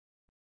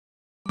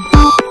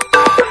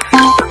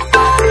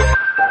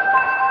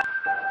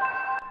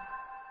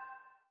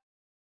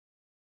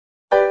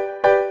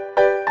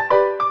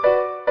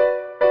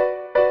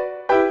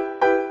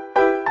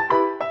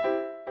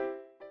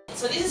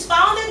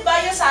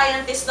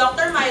scientist,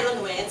 Dr.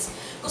 Myron Wentz.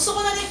 Gusto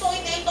ko na rin pong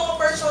i-take itong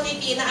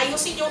opportunity na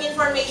ayusin yung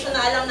information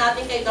na alam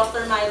natin kay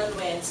Dr. Myron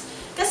Wentz.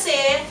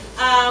 Kasi,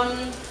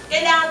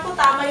 kailangan po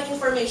tama yung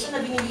information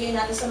na binibigay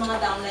natin sa mga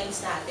downlines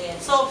natin.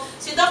 So,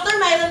 si Dr.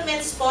 Myron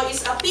Wentz po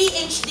is a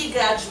PhD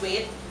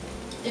graduate.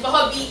 Di ba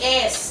ko,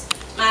 BS,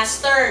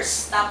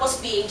 Masters, tapos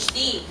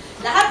PhD.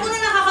 Lahat po na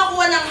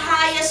nakakakuha ng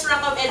highest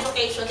rank of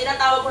education,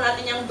 tinatawag po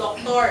natin yung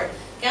doctor.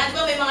 Kaya di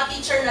ba may mga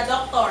teacher na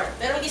doctor,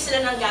 pero hindi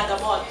sila nang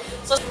gagamot.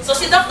 So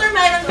si Dr.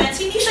 Myron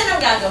Wentz, hindi siya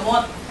nang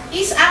gagamot.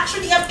 He's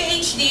actually a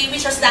PhD,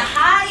 which is the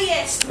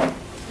highest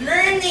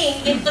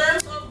learning in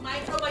terms of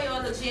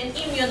microbiology and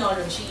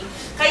immunology.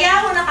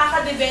 Kaya ho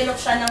nakaka-develop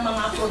siya ng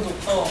mga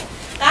produkto.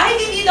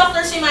 Kahit hindi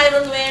doctor si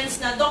Myron Wentz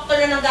na doctor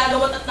na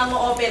nanggagamot at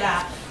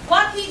nang-oopera,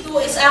 what he do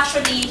is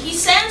actually, he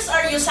sends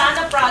our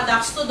USANA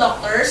products to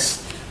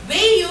doctors.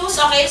 They use,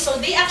 okay, so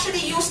they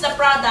actually use the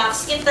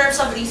products in terms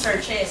of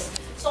researches.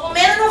 So kung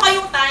meron mo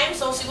kayong time,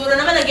 so siguro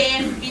naman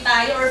nag-FB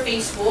tayo or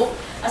Facebook.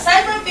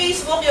 Aside from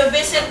Facebook, you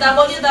visit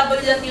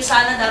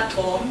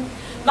www.usana.com.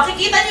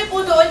 Makikita niyo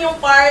po doon yung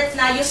part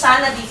na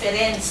USANA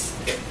difference.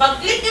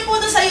 Pag-click niyo po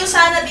doon sa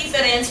USANA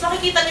difference,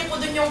 makikita niyo po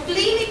doon yung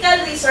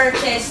clinical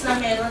researches na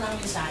meron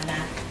ng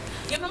USANA.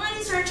 Yung mga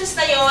researches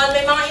na yon,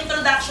 may mga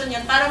introduction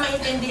yan para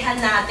maintindihan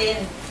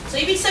natin. So,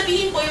 ibig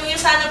sabihin po, yung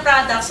USANA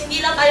products,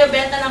 hindi lang tayo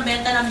benta ng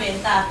benta ng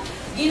benta.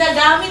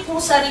 Ginagamit po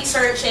sa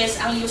researches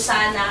ang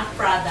USANA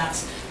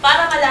products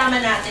para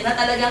malaman natin na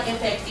talagang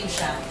effective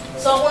siya.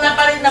 So, kung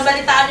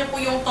nabalitaan niyo po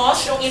yung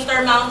TOS, yung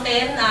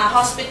Intermountain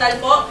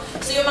Hospital po,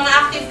 so yung mga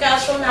active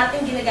calcium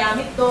natin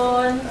ginagamit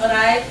doon,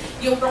 alright?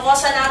 Yung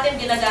Procosa natin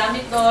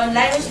ginagamit doon,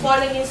 Linus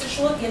Pauling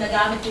Institute,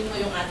 ginagamit din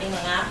po yung ating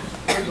mga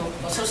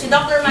produkto. So, si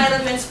Dr.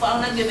 Myron Wentz po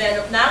ang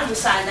nag-develop ng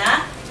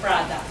USANA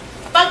product.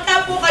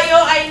 Pagka po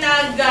kayo ay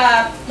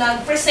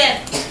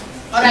nag-present,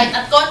 alright,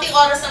 at konting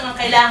oras lang ang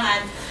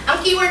kailangan,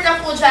 ang keyword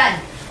lang po dyan,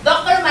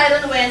 Dr.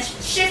 Myron Wentz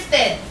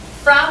shifted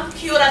from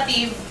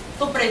curative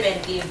to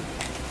preventive.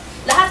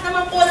 Lahat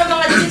naman po ng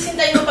mga disease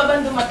hintayin mo pa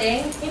bang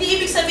dumating, hindi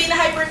ibig sabihin na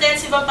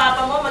hypertensive ang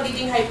papa mo,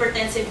 magiging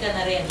hypertensive ka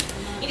na rin.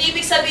 Hindi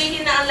ibig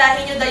sabihin na ang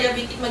lahi nyo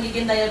diabetic,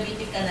 magiging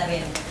diabetic ka na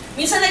rin.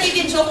 Minsan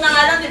nagiging joke na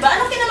nga lang, di ba?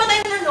 Anong kinamatay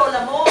ng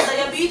lola mo?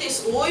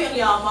 Diabetes, uy, ang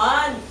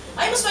yaman.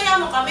 Ay, mas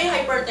mayaman kami,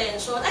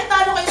 hypertension. Ay,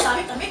 talo kayo sa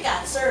amin, kami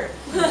cancer.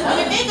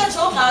 We make a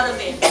joke out of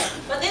it.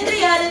 But in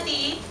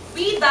reality,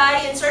 we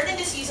die in certain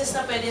diseases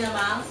na pwede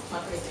namang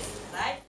ma-prevent.